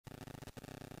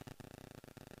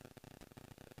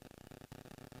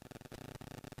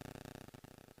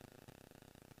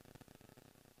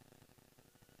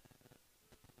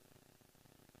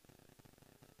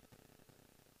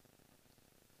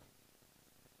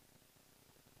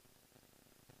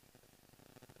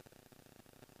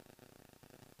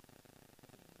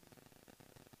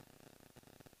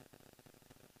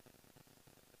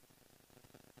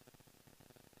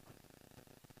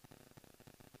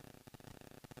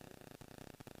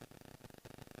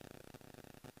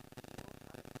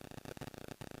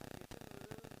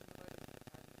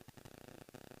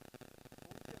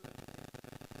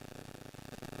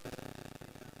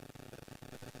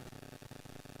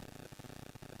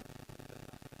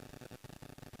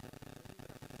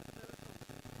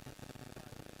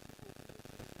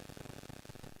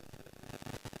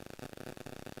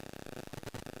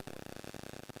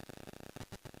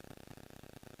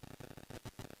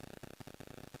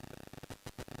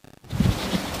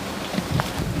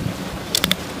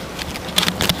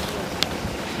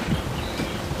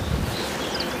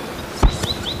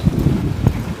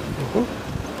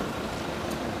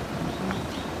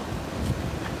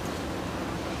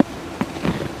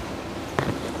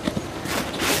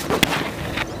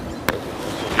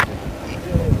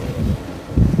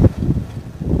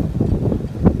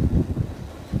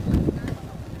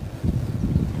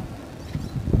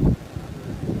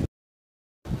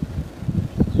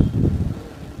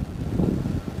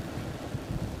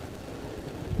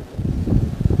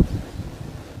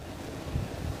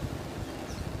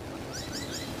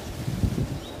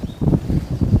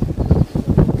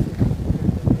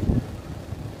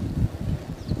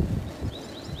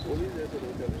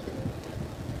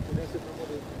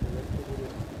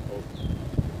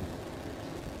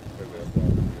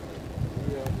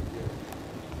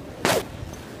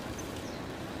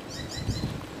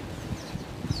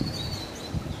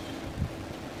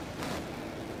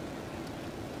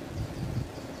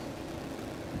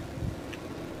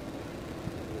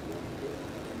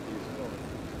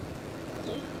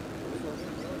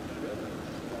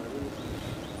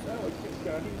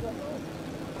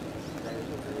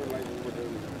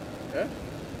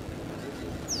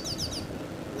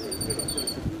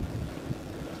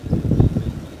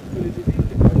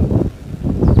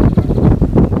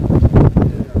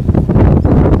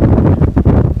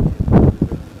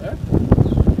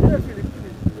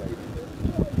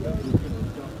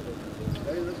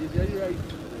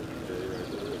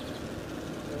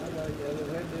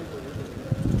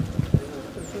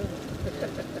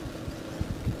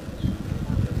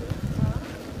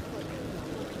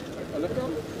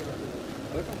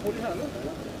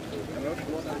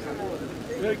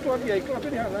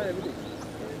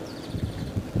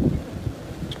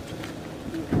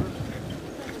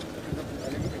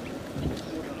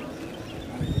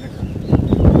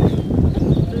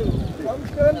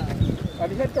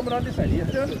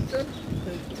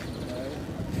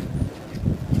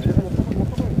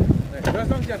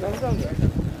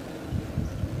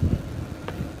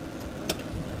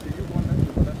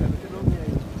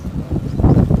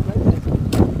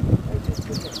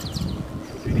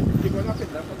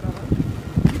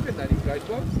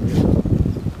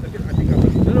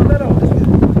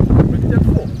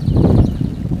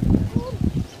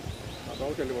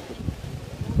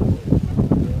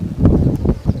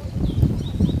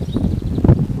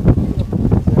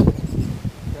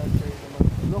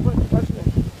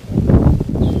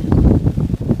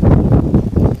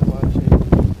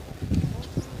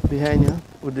Behind you,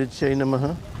 Udit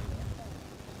Namaha,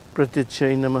 Pratit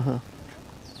Namaha.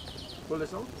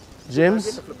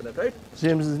 James?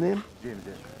 James is name? James,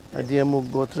 Adiyamuk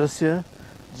Gotrasya,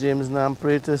 James Nam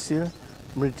Pretasya,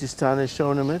 Mritistane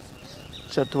Shonamit,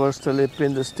 Chatvarstale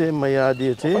Pindaste,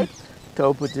 Mayadiyate,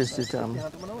 Taupatistitam.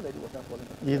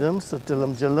 Idam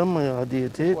Satalam Jalam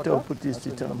Mayadiyate,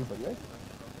 Taupatistitam.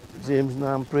 James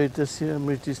Nam Pretasya,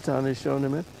 Mritistane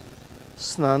Shonamit,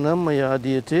 Snanam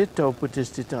Mayadiyate,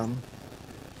 Taupatistitam.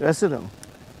 Residam.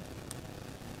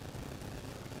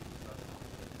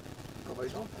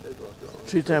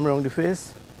 Three times around the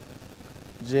face.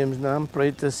 James Nam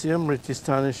Praitasya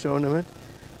Mritistane Shonamit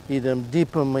Idam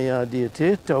Deepam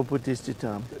Mayadiyate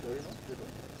Taupatistitam.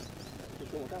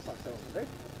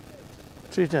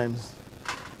 Three times.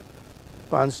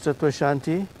 Panch Tattva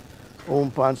Shanti,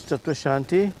 Om Panch Tattva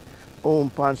Shanti, Om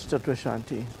Panch Tattva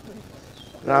Shanti.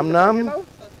 Ram Nam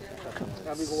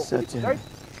Satya.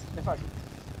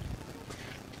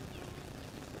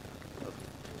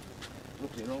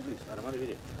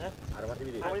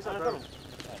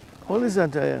 Holy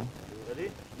Santa.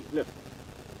 Ready? Left.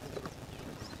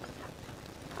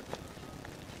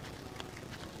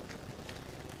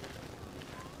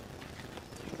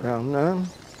 Ram Nam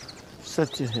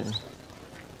Satya hai.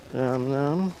 Ram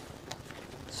Nam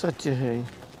Satya hai.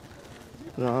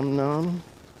 Ram Nam.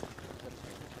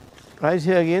 Right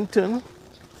here again, turn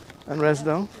and rest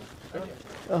down.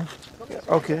 Oh,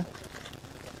 okay.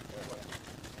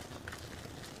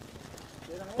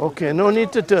 Okay, no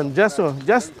need to turn. Just so.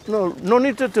 No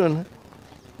need to turn.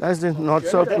 That's the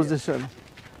north-south position.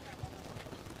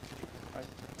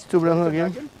 Stubrang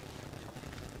again.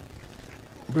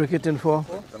 Break it in four.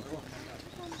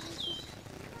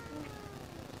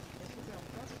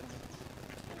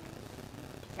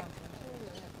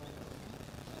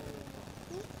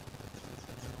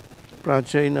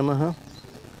 Prachai Namaha,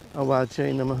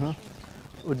 Avachai Namaha,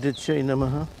 Uditchai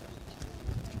Namaha,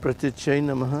 Pratitchai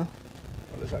Namaha.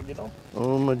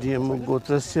 Om Adiyamuk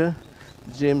Gotrasya,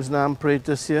 James Nam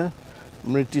Pretasya,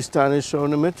 Mritistane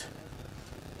Shonamit,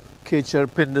 Kechar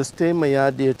Pindaste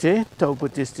Mayadiyate,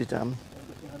 Taupatistitam.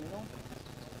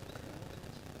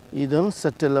 Idam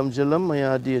Satalam Jalam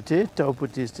Mayadiyate,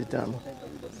 Taupatistitam.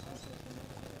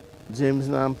 James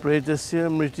Nam Pretasya,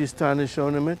 Mritistane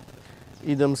Shonamit,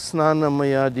 Idam Snana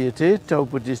Mayadiyate,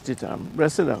 Taupatistitam.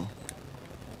 Brasadam.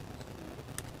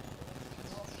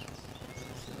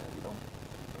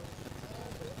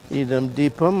 Idam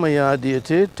Deepam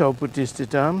Mayadiyate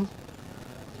Taupatistitam.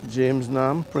 James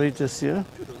Nam Pretasya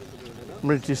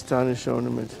Mritistane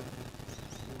Shonamit.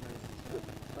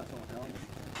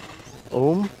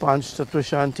 Om Panch Tattva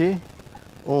Shanti,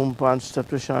 Om Panch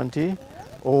Tattva Shanti,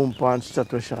 Om Panch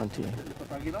Tattva Shanti.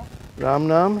 Ram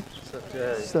Nam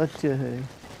Satya hai.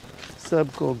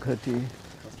 Sabko Ghati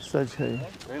Sach hai.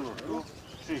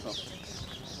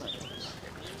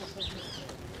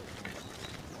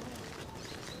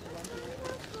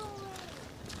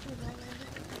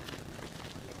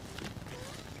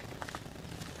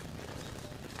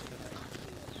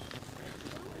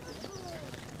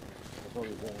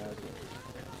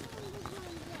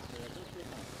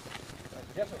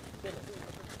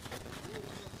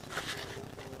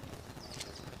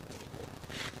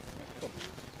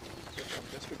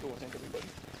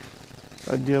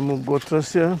 Adyamu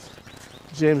Gotrasya,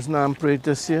 James Nam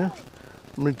Pretasya,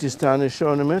 Mritistana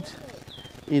Shonamit,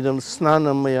 Idam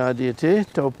Snanam Mayadiyate,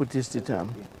 Tauputistitam.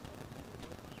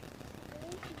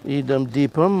 Idam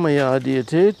Deepam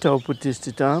Mayadiyate,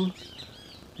 Tauputistitam,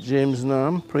 James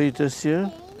Nam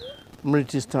Pretasya,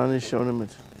 Mritistana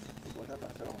Shonamit.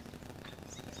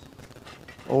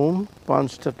 Om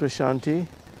Panch Tattva Shanti,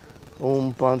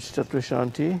 Om Panch Tattva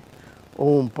Shanti,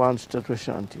 Om Panch Tattva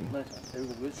Shanti.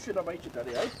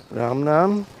 Ram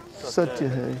नाम सत्य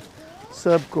है,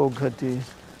 सबको घटी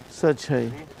सच है.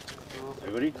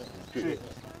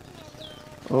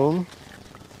 ओम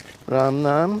राम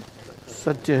नाम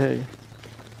सत्य है,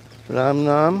 राम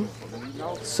नाम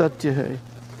सत्य है,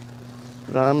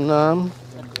 राम नाम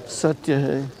सत्य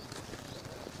है,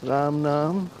 राम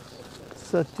नाम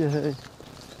सत्य है,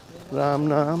 राम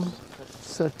नाम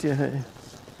सत्य है,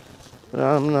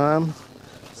 राम नाम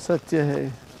सत्य है,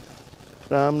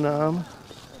 राम नाम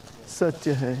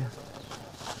सत्य है.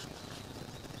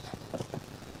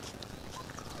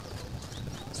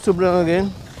 Subram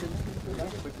again.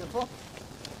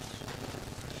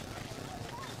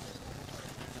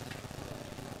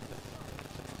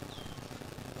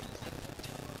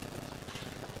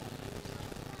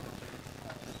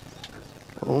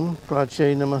 Om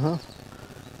Prachay Namaha,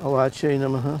 Avachay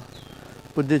Namaha,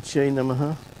 Pudichay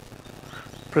Namaha,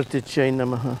 Pratichay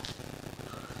Namaha.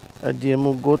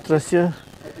 Adyamu Gotrasya,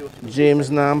 James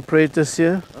Nam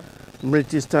Pretasya,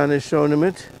 Mritistana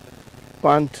Shonamit,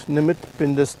 Pant Nimit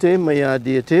Pindaste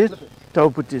Mayadiyate,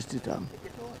 Tauputistitam.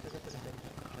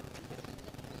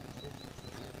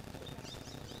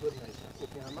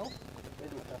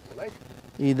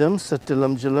 Idam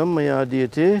Satilam Jalam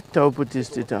Mayadiyate,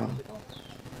 Tauputistitam.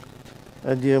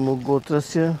 Adyamu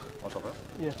Gotrasya.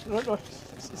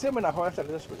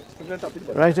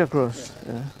 Right across.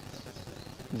 Yeah.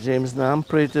 James Nam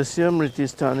Pretasya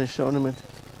Mritistana Shonamit,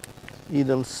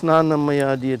 Idam Snanam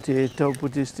Mayadiyate,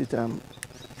 Tauputistitam.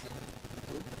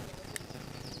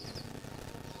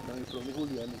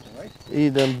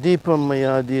 Idam Deepam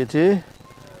Mayadiyate,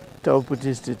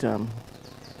 Tauputistitam.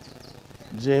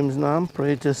 James Nam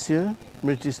Pretasya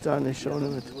Mritistana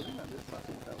Shonamit.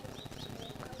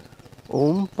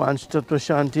 Om Panch Tattva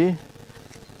Shanti,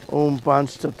 Om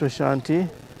Panch Tattva Shanti,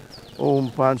 Om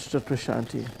Panch Tattva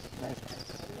Shanti.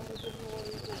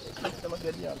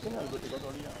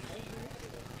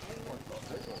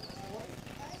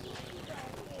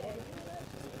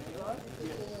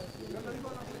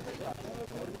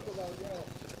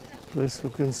 It's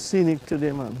looking scenic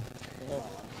today, man.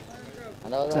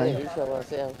 And all I wish I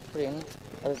was a friend,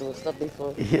 I was stop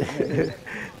before. Yeah.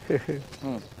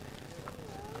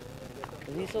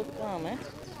 He's so calm, eh?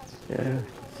 Yeah.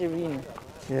 Serene.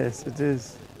 Yes, it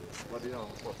is.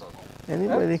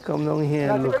 Anybody come down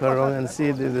here and look around and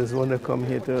see they just want to come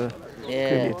here to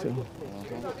Cremation.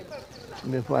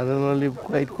 My father live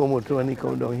quite Komodo and he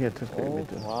come down here to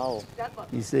Cremation. Wow.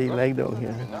 He say he like down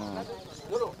here.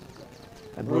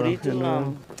 Boodoo to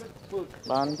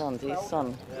Ban found his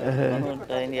son who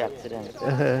died in the accident.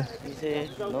 He said,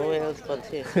 nowhere else but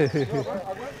here.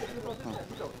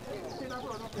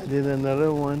 Did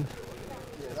another one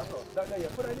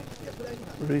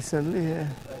recently here.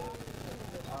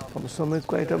 From somewhere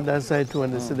quite up that side too,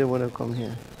 and they said they want to come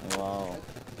here. Wow.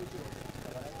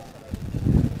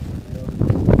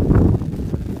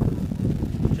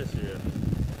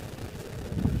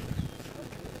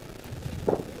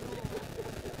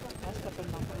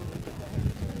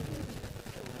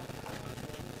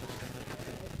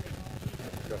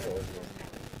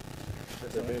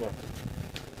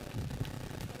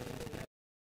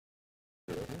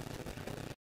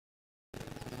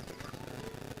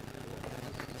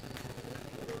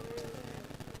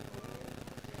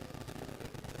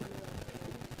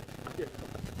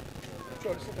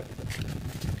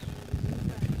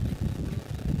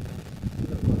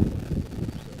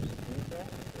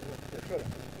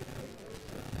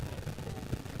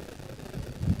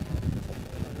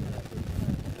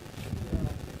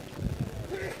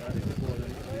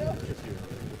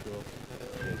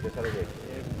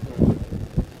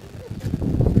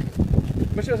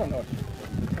 Monsieur S.M.R.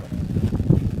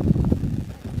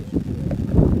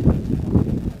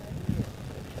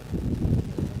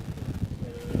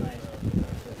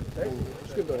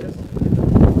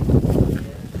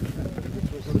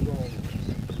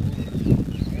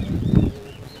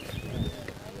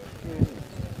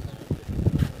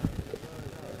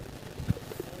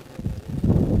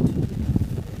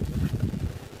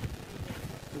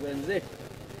 Wednesday.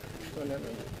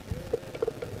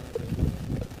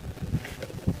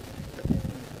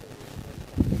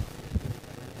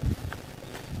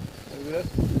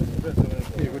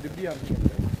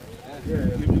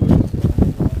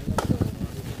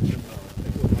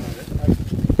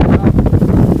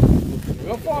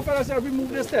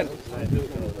 Remove this then.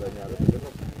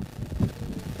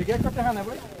 You get cut the hand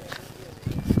away.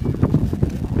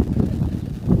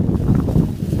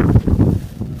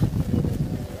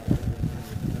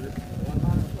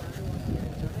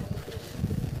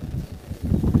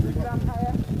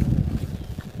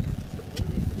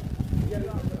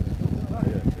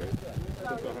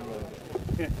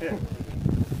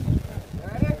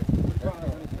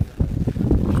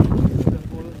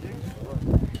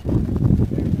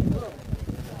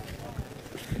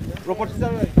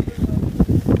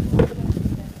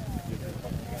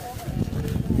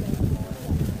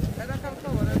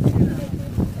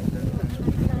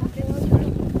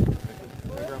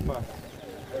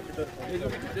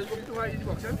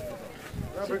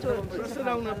 Press it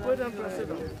down, put it and press it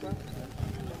down.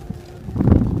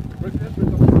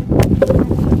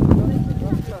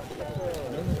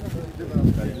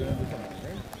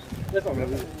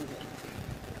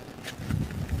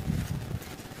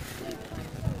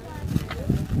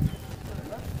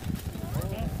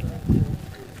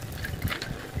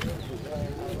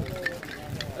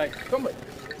 Right, come back.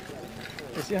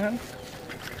 Kiss your hand.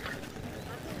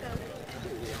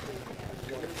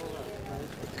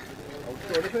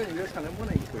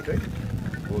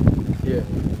 Yeah.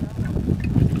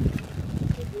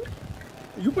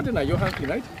 You put it in your hand,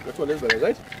 right? That's what is better,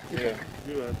 right? Yeah.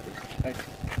 Right.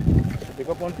 Take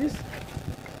up one piece.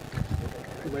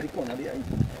 Very corner the eye.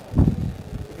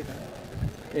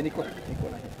 Any corner.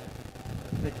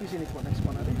 Next piece in the next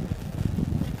corner.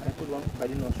 I put one by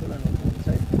the nostril and on one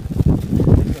side.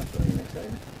 Next one for the next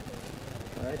side.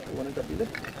 Alright, one at the belly.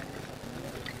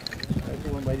 I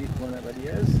put one by the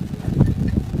ears.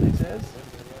 Next ears.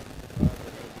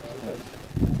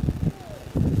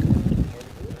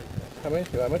 How many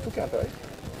two count, right?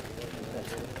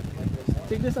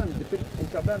 Take this and dip it in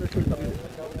the and fill it up.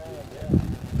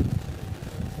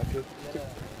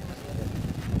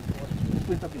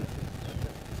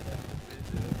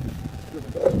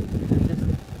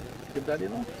 Give that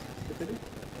in, dip it.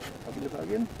 Up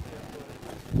again.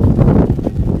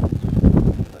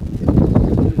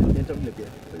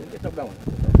 Get up down.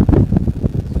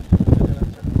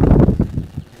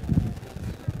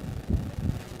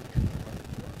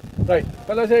 Right,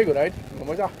 well that's very good, right?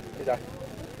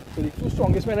 So the two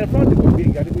strongest men in front, they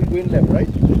got to go in left, right?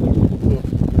 So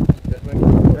that's when you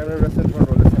have a rest in front,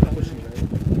 roll and pushing, right?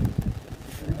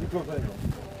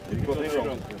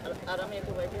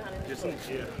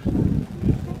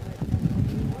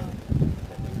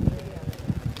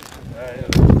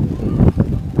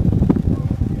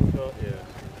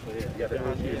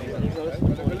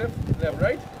 Left,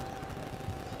 right?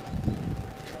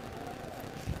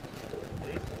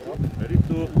 Ready,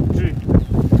 2, 3.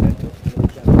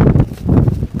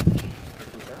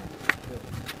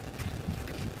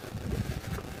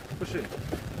 Push it.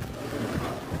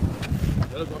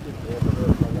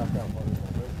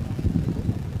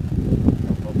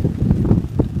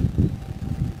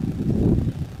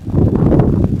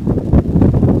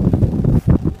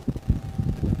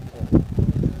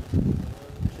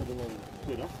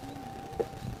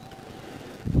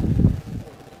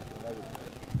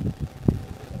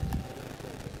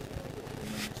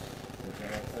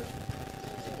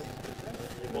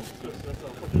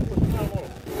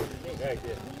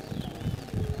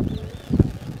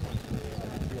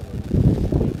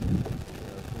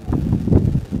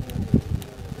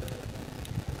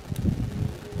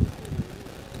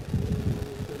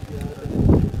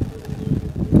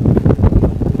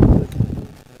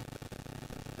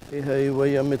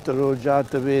 Vayamittaro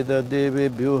Jataveda Deve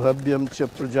Bhyuhabhyam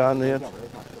Chaprajanayat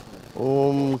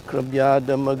Om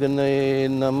Krabyada Maganaye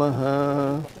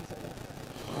Namaha.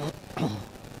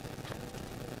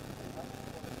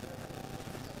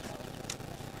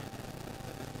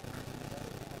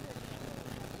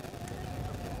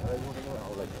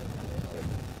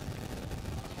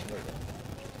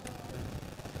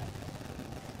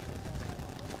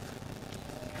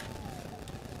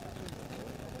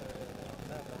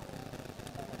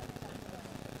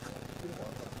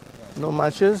 No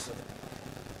matches?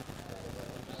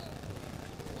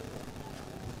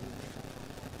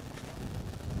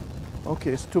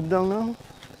 Okay, stoop down now.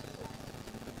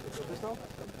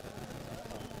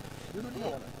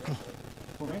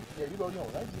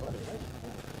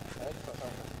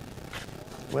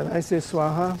 When I say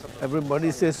swaha, everybody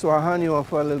says swaha and you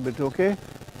offer a little bit, okay?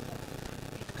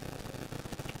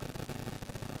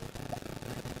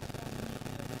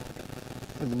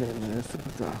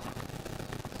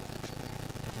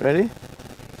 Ready?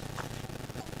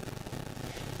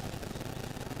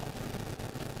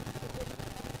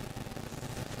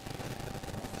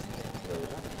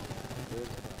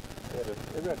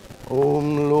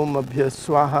 Om Lomabhya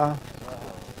Swaha,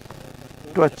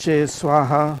 Tvache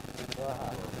Swaha,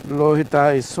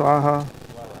 Lohitai Swaha,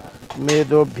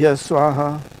 Medobhya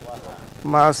Swaha,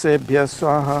 Masebhya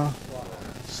Swaha,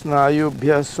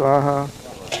 Snayubhya Swaha,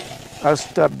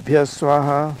 Astabhya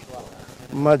Swaha,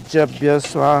 Majjabhya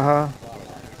Swaha,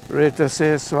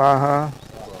 Retase Swaha,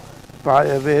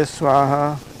 Payave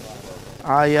Swaha,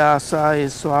 Ayasai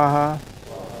Swaha,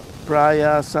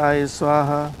 Prayasai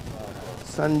Swaha,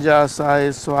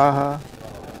 Sanjasai Swaha,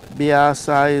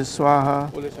 Vyasai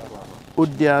Swaha,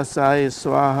 Udyasai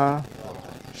Swaha,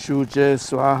 Shuche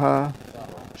Swaha,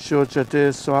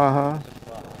 Shochate Swaha,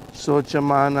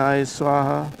 Sochamanai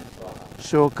Swaha,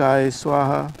 Shokai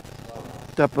Swaha,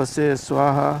 Tapase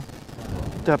Swaha,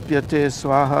 Tapyate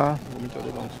Swaha,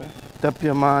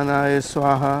 Tapyamanai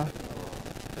Swaha,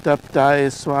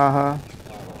 Taptai Swaha,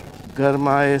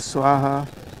 Garmai Swaha,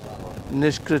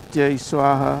 Nishkrityai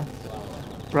Swaha,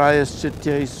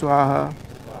 Prayaschityai Swaha,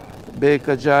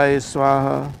 Bekajai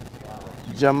Swaha,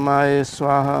 Jammai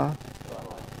Swaha,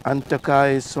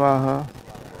 Antakai Swaha,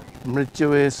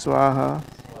 Mrityave Swaha,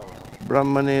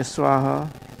 Brahmane Swaha,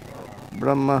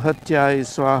 Brahmahatyai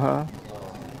Swaha,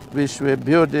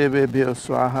 Vishwebhyo Devebhyo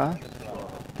Swaha.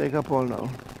 Take up all now.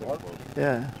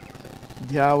 Yeah.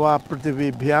 Dhyava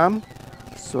Prativibhyam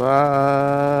Swaha.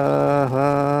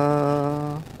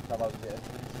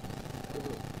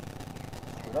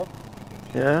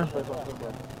 Yeah.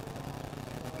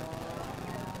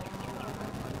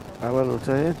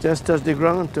 Just touch the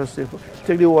ground and touch the.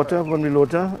 Take the water, 1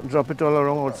 milliliter, drop it all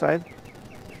around outside.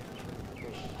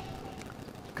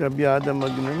 Krabyadam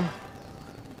Agnim,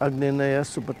 Agninaya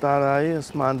Supataraya,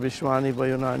 Asman Vishwani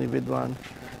Vayunani Vidwan.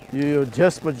 Yuyo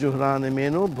Jasma Juhrani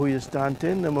Meno,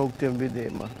 Bhuyastante, Namoktem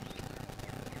Videma.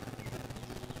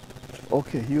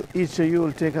 Okay, each of you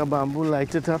will take a bamboo,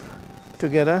 light it up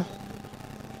together,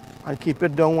 and keep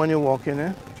it down when you walk in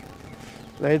it.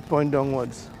 Let it point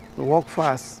downwards. Walk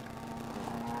fast.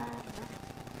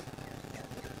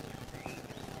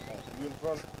 You in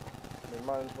front,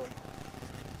 my man in front.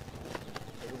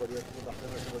 Everybody else in the back,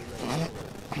 everybody else.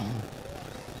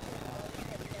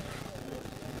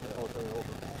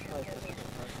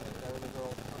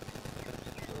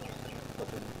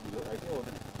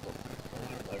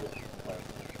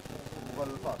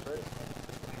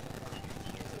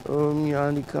 Om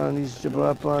Yani Kani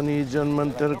Jabapani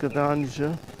Janmantar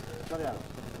Katanisha.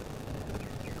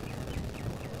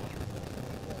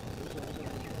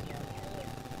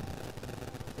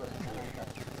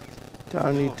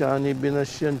 Tani Tani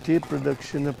Binashyanti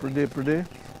Pradakshina Prade Prade.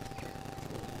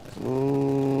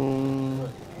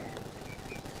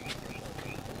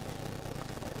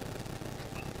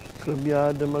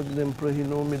 Krabyadamagnim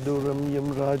Prahino Miduram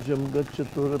Yam Rajam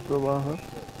Gachatura Pravaha.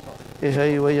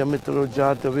 Ehaiva Yamitro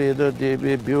Jata Veda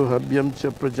Deve Bhyuhabhyam Cha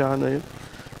Prajanaya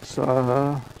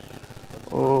Swaha.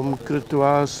 Om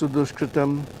Kritva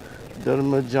Sudushkritam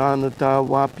Dharma Janata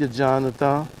Vapya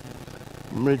Janata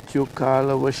Mrityu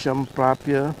Kala Vasham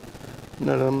Prapya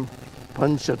Naram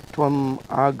Panchatvam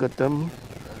Agatam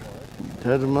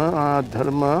Dharma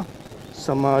Adharma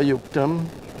Samayuktam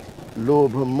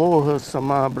Lobha Moha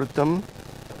Samabritam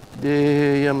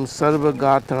Dehayam Sarva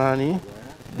Gatrani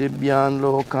Dibyan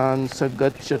Lokan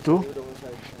Sagachatu.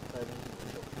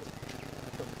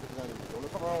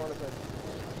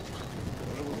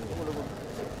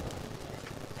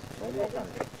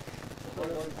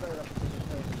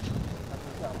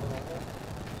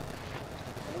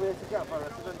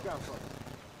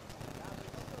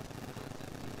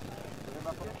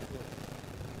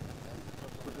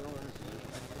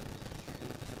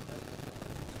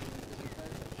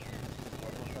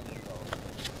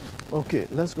 Okay,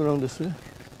 let's go down this way.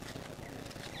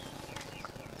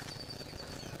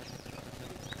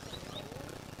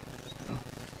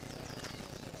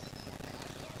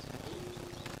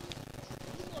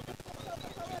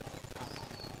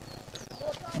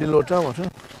 The lota water.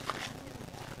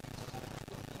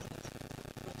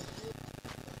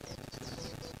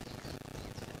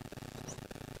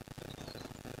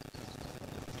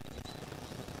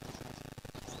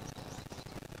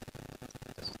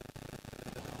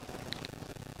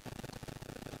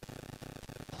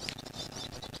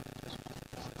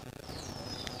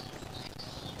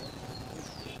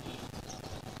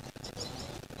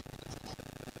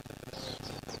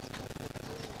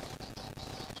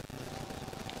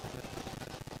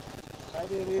 Hi,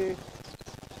 baby.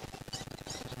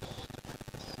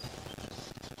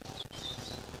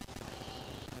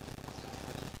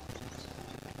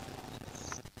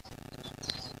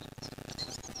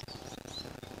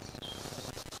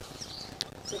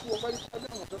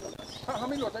 How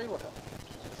many water you water?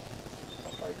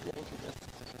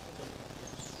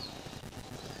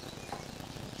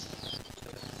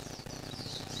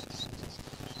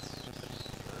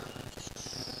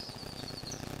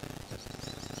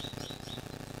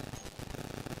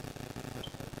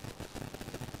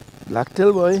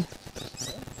 Blacktail boy.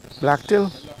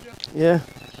 Blacktail. Yeah.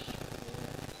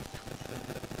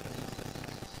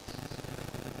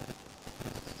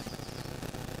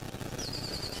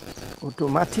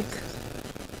 Automatic.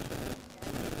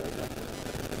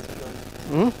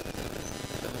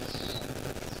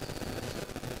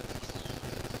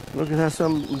 Look, it has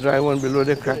some dry one below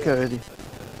the crack already.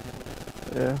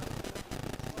 Yeah.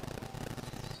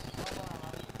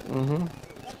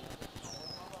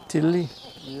 Tilly.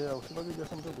 Yeah, I'll see if I can get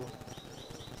some to do.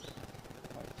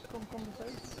 Come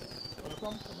inside.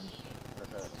 Come.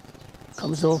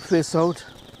 Come so face out.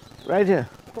 Right here.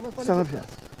 Stand up here.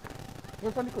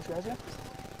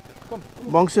 Come.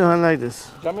 Bounce your hand like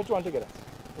this. Jam it one together.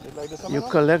 Put it like this. You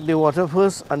collect the water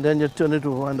first and then you turn it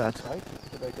over on that. Right.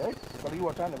 Right. But you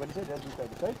water and when you say just do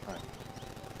side to side. Right.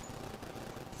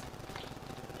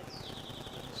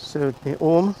 So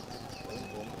Om,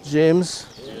 James,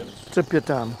 trip your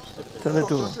thumb. Turn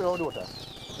it over.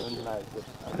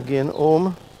 Again,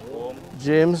 Om,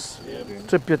 James,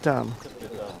 trip your thumb.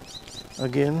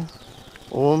 Again,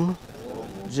 Om,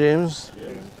 James,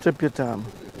 trip your thumb.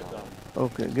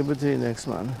 Okay, give it to the next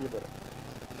man.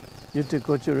 You take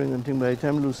out your ring and thing, by the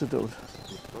time loose it out.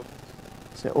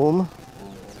 Say Om,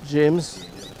 James,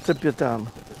 trip your thumb.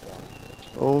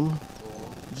 Om,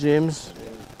 James,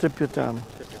 trip your thumb.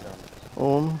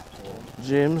 Om,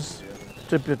 James,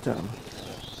 trip your thumb.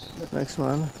 Next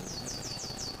one.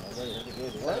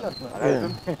 Yeah.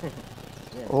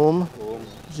 Om,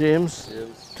 James,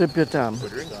 trip your thumb.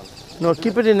 No,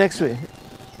 keep it the next way.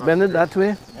 Bend it that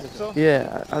way.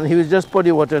 Yeah, and he will just pour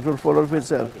the water, it will fall off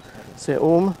itself. Say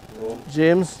Om,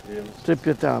 James, trip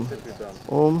your thumb.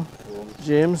 Om,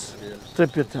 James,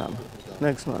 trip your thumb.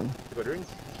 Next one.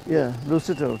 Yeah, loose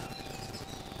it out.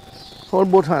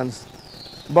 Hold both hands.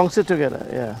 Bounce it together,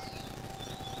 yeah.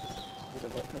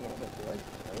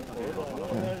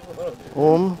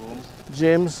 Om,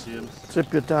 James,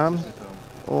 trip your thumb.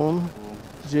 Om,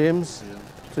 James,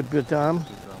 trip your thumb.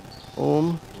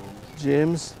 Om,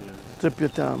 James, trip your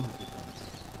thumb.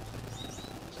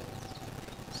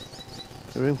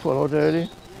 The ring fall out already?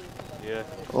 Yeah.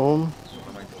 Om,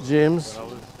 James,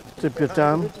 trip your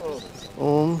thumb.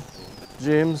 Om,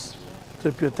 James,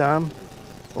 trip your thumb.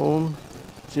 Om,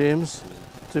 James,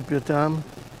 trip your thumb.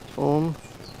 Om,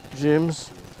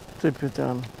 James, trip your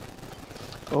thumb.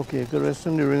 Okay, you can rest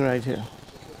on the ring right here.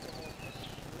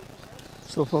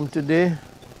 So from today,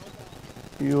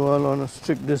 you are on a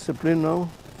strict discipline now.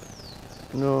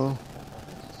 No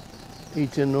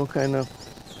eating no kind of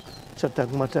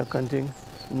chatak-matak and thing.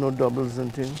 No doubles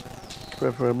and thing.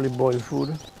 Preferably boiled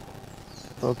food.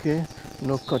 Okay?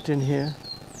 No cutting here.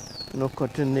 No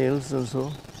cutting nails and so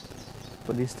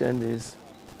for these 10 days.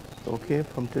 Okay?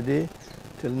 From today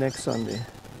till next Sunday.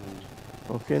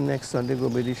 Okay? Next Sunday go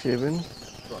be the shaving.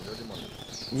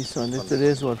 This Sunday. Today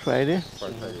is what, Friday?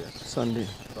 Sunday.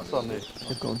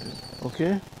 Accounting.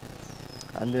 Okay?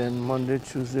 And then Monday,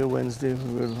 Tuesday, Wednesday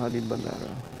we will have the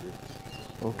bandara.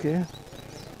 Okay?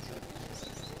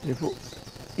 If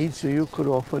each of you could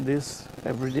offer this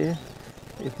every day,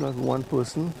 if not one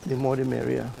person, the more the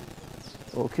merrier.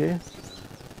 Okay?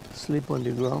 Sleep on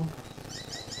the ground.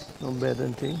 No bed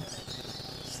and thing.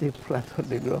 Sleep flat on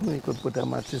the ground. You could put a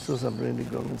mattress or something in the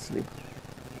ground and sleep.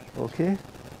 Okay?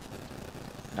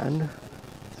 And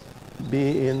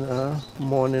be in a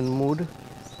morning mood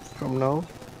from now.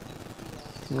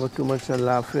 Not too much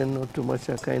laughing, not too much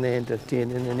kind of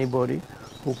entertaining anybody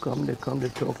who come, they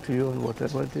talk to you and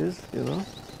whatever it is, you know.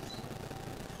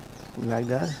 Like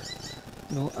that.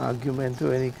 No argument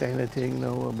or any kind of thing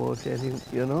now about any,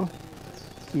 you know.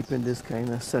 Keeping this kind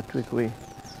of sattvic way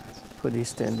for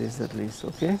these 10 days at least,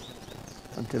 okay?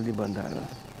 Until the bandara.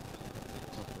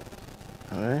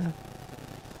 Alright?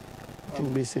 I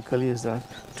think basically is that.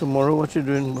 Tomorrow what you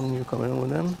doing when you coming with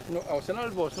them? No, I'll send out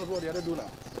the voice note what they have to do now.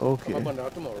 Okay. I'm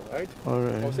bandara tomorrow, right?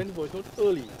 Alright. I'll send the voice note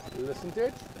early. You listen to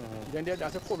it. Then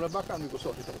there's a problem back and we go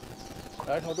sort it out.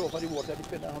 Right? How to offer the water,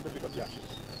 depend on how to pick up the ashes.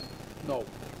 Now,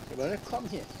 when I come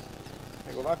here,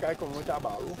 I go back, I come with a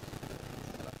barrel.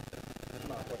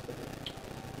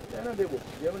 Yeah, no, they will.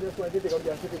 They just want to take out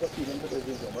the ashes, take a feeling to the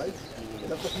room, right?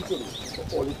 That's what people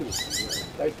do. All it is.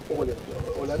 Like all it.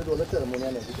 All that is all the ceremony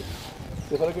and everything.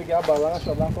 So if I could get a barrel and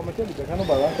shove down from a table, I can't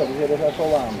barrel and shove it here, that's so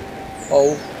warm.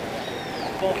 Oh,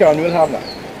 Karen will have that.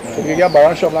 So we get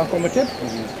barrel shovel and come with it,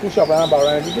 two shovel and barrel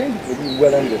and everything, we'll be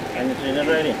well and good. And you train it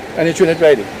ready? And you train it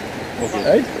ready. Okay.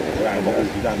 Right?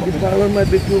 If that one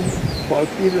might be too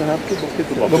bulky, you have to book it.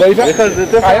 But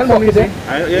if iron bucket,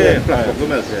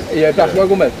 plasma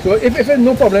go melt. So if there's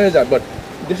no problem with that, but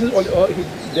this is all,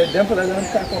 them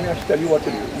fellas can't come here to tell you what to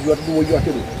do. You have to do what you have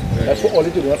to do. That's for all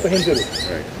you to do, not for him to do.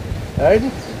 Right?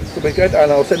 So because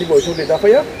and I'll send the voice note later for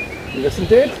you. You listen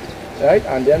to it, right?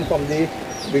 And then from there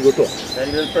we go to. Then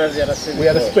you will press the other side. We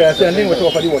have the spare sending, we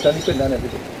offer the water and the pin and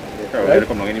everything. Right?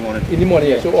 Come in the morning. In the morning,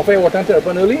 yeah. So offer water and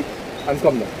terrapan early and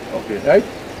come down. Okay. Right?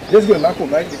 Just going back home,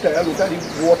 right?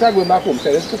 The water going back home,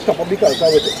 so let's stop up the culture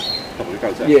with it. Stop the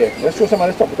culture. Yeah, let's show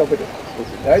somebody stop it up with it.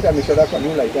 Okay. Right? And make sure that from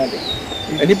you like that.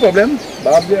 Any problem?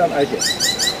 Bob there and I here.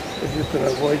 If you could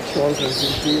avoid salt and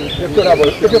things, If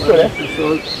you could,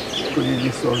 salt, could you be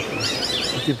salty?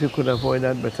 But if you could avoid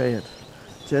that, better yet.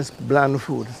 Just bland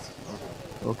food.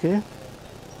 Okay?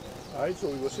 Alright, so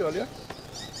we will see earlier.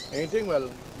 Anything, well,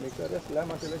 make sure that's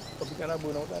lamb until it's kind of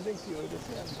burn out and then see what it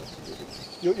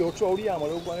is. You throw the arm,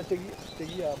 you're going to take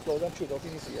the applause and shoot off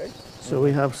in the sea, right? So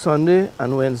we have Sunday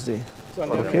and Wednesday.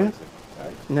 Sunday and Okay? Wednesday.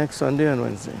 Right? Next Sunday and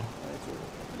Wednesday. Right, so,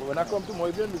 but when I come tomorrow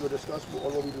evening, we will discuss all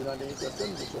what we do and any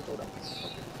questions, we sort out them.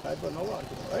 Right, but now on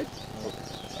tomorrow, right?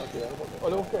 Okay.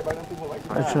 Okay, bye now tomorrow, right?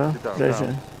 Acha,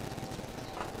 pleasure.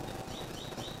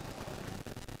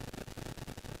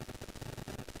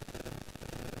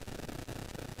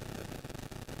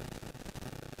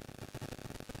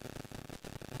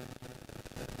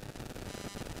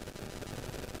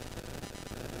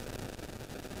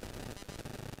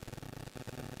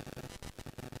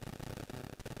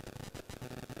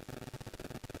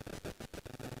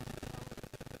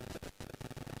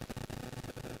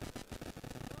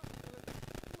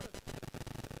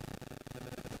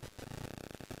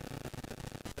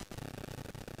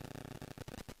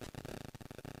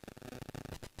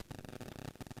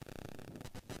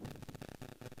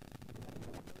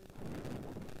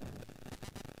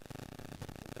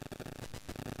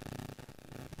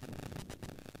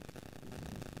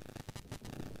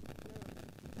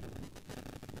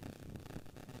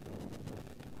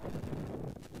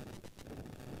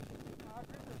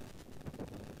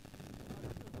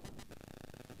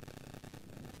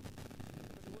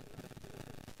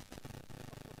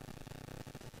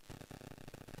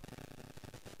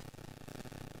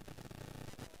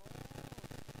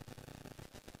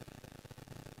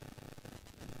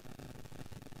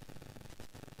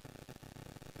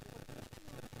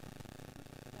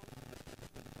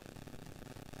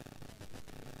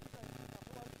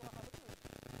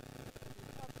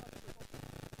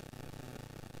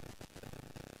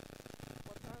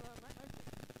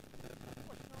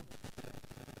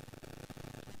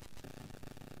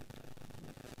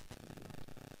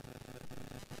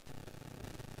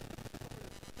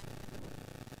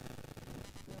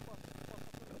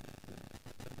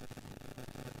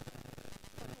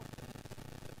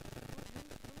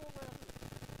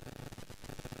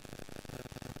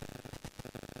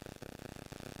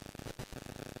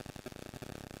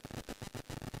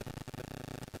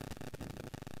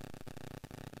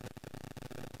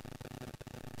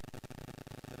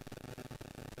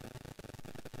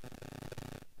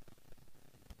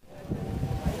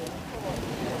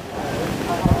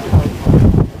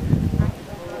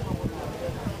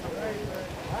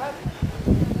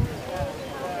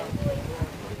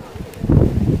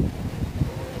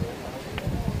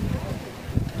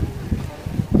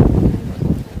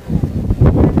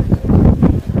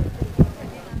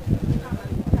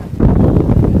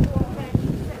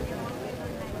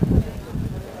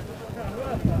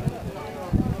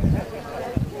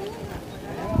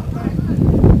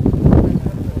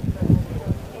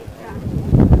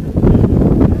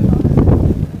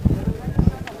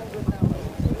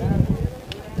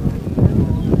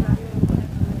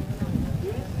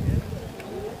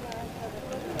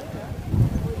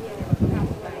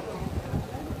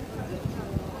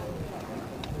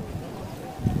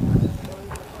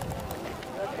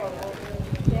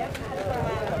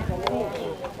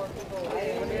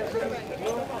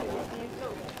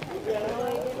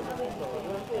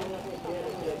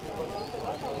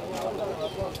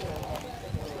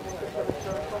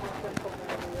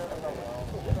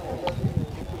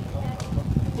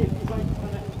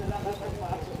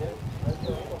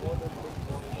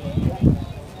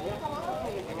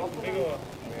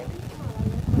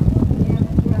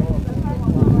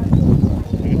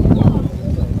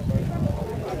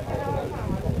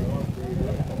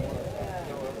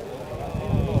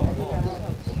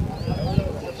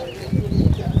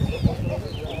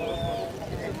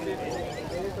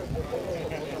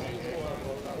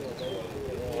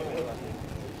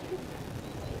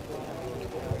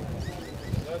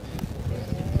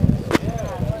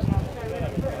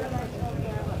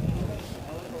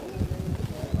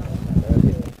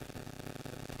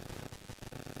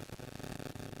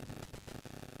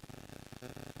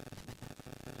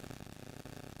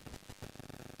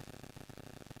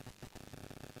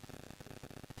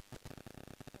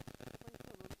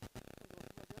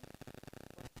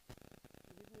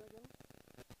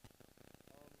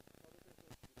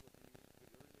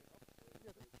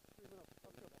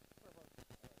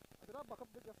 back up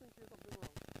just in case something wrong.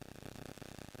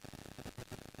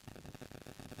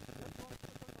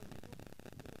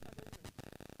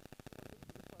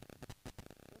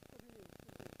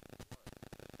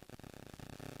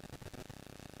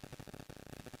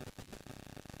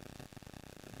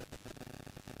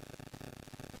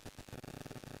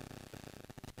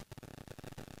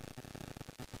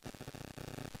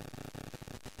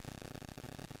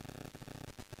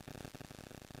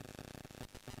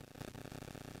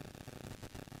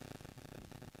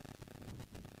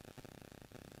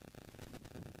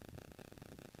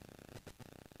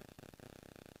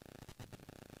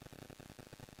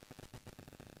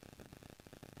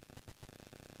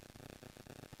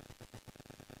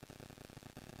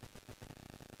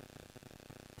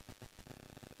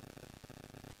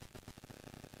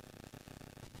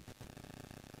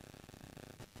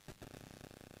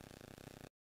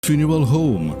 Funeral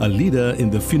Home, a leader in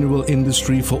the funeral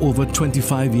industry for over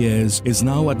 25 years, is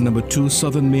now at number 2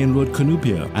 Southern Main Road,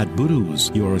 Cunupia. At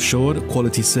Boodoo's, you are assured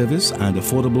quality service and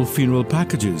affordable funeral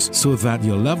packages so that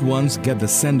your loved ones get the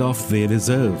send-off they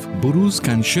deserve. Boodoo's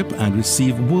can ship and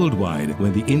receive worldwide.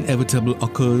 When the inevitable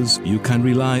occurs, you can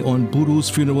rely on Boodoo's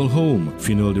Funeral Home,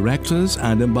 funeral directors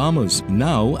and embalmers.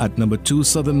 Now at number 2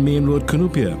 Southern Main Road,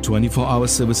 Cunupia. 24-hour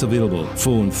service available.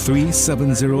 Phone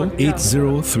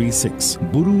 370-8036.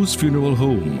 Boodoo's Funeral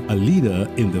Home, a leader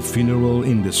in the funeral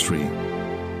industry.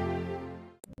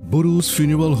 Boodoo's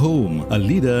Funeral Home, a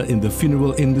leader in the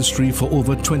funeral industry for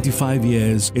over 25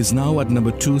 years, is now at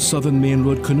number 2 Southern Main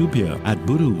Road, Cunupia. At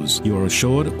Boodoo's, you are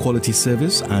assured quality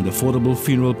service and affordable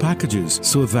funeral packages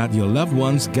so that your loved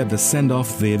ones get the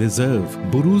send-off they deserve.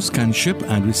 Boodoo's can ship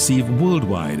and receive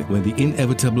worldwide. When the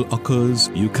inevitable occurs,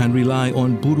 you can rely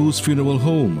on Boodoo's Funeral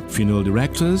Home, funeral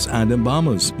directors and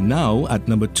embalmers. Now at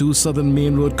number 2 Southern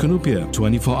Main Road, Cunupia.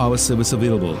 24-hour service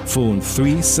available. Phone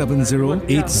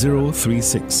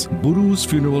 370-8036. Boodoo's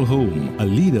Funeral Home, a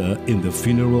leader in the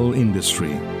funeral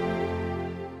industry.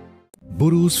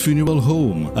 Boodoo's Funeral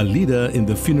Home, a leader in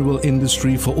the funeral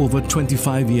industry for over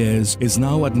 25 years, is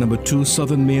now at number 2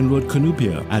 Southern Main Road,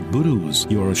 Cunupia. At Boodoo's,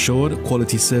 you are assured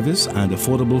quality service and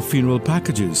affordable funeral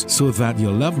packages so that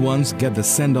your loved ones get the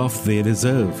send-off they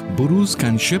deserve. Boodoo's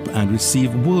can ship and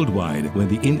receive worldwide. When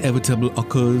the inevitable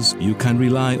occurs, you can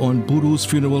rely on Boodoo's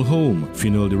Funeral Home,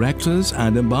 funeral directors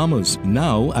and embalmers.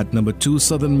 Now at number 2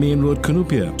 Southern Main Road,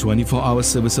 Cunupia. 24-hour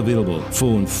service available.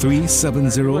 Phone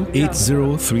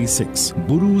 370-8036.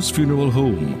 Boodoo's Funeral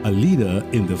Home, a leader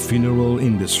in the funeral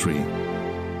industry.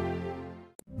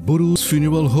 Boodoo's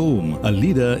Funeral Home, a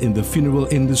leader in the funeral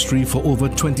industry for over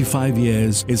 25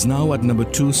 years, is now at number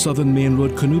 2 Southern Main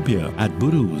Road, Cunupia. At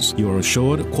Boodoo's, you are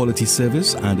assured quality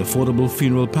service and affordable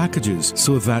funeral packages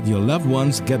so that your loved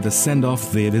ones get the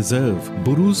send-off they deserve.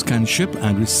 Boodoo's can ship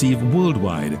and receive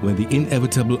worldwide. When the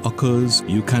inevitable occurs,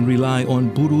 you can rely on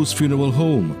Boodoo's Funeral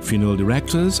Home, funeral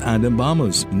directors and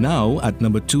embalmers. Now at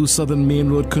number 2 Southern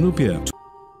Main Road, Cunupia.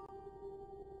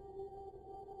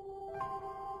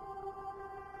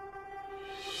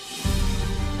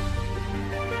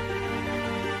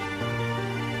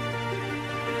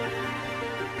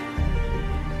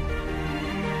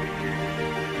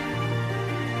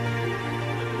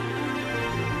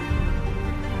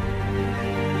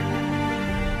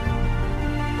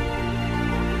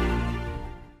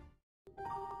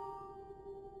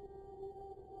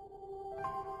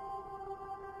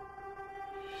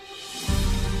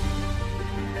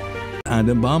 And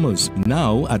embalmers.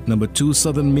 Now at number 2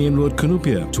 Southern Main Road,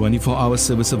 Cunupia. 24-hour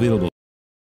service available.